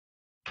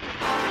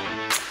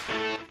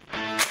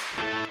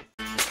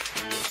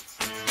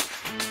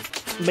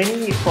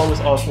Many farmers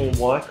ask me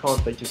why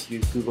can't they just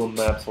use Google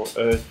Maps or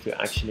Earth to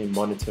actually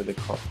monitor the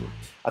cotton?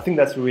 I think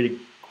that's a really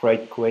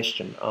great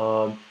question.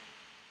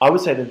 I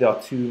would say that there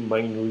are two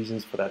main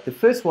reasons for that. The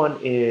first one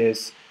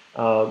is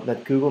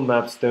that Google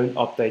Maps don't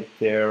update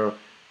their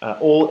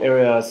all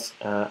areas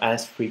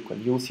as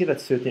frequent. You'll see that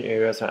certain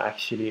areas are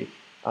actually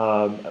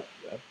a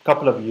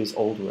couple of years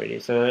old already.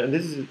 So and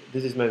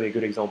this is maybe a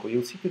good example.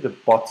 You'll see to the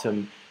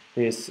bottom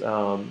there's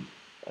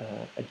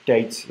a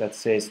date that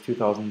says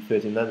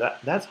 2013.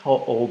 That's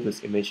how old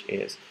this image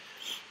is.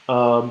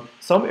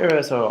 Some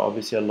areas are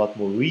obviously a lot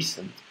more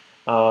recent,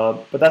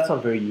 but that's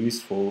not very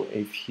useful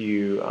if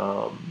you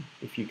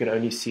can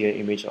only see an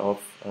image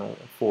of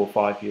 4 or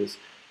 5 years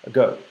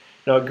ago.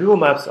 Now, Google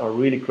Maps are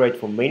really great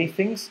for many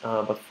things,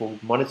 but for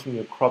monitoring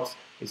your crops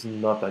is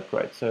not that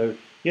great. So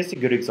here's a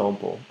good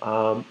example.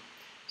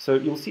 So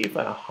you'll see if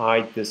I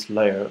hide this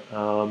layer,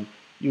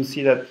 you'll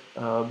see that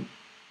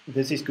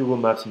this is Google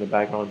Maps in the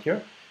background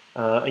here.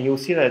 And you'll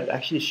see that it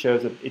actually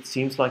shows that it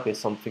seems like there's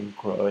something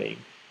growing.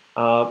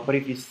 But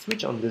if you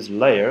switch on this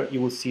layer, you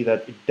will see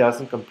that it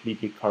doesn't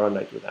completely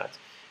correlate with that.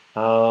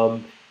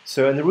 And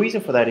the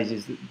reason for that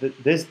is that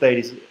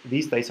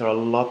these dates are a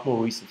lot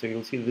more recent. So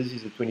you'll see this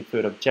is the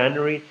 23rd of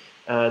January,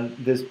 and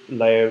this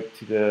layer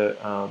to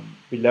the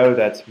below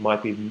that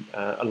might be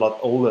a lot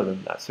older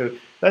than that. So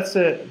that's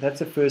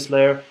the first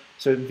layer.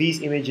 So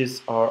these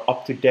images are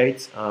up to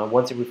date.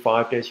 Once every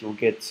 5 days, you'll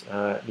get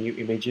new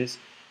images.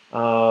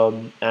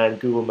 And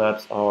Google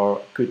Maps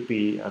could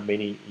be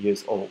many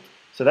years old.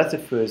 So that's the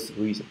first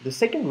reason. The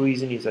second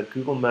reason is that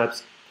Google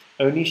Maps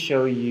only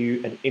show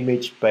you an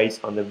image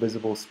based on the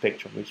visible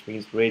spectrum, which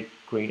means red,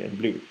 green, and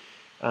blue.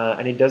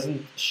 And it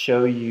doesn't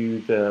show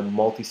you the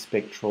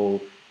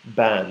multispectral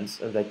bands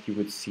that you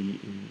would see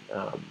in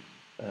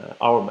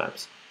our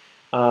maps.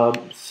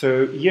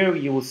 So here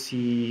you will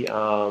see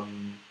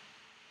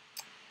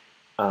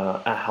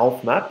a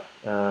health map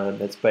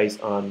that's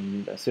based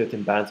on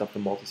certain bands of the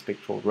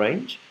multispectral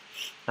range,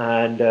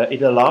 and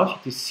it allows you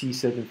to see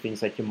certain things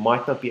that you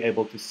might not be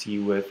able to see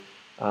with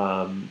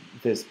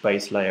this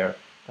base layer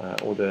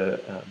or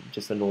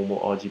just a normal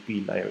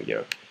RGB layer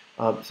here.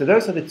 So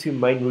those are the two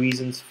main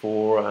reasons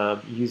for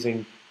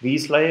using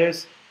these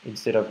layers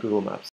instead of Google Maps.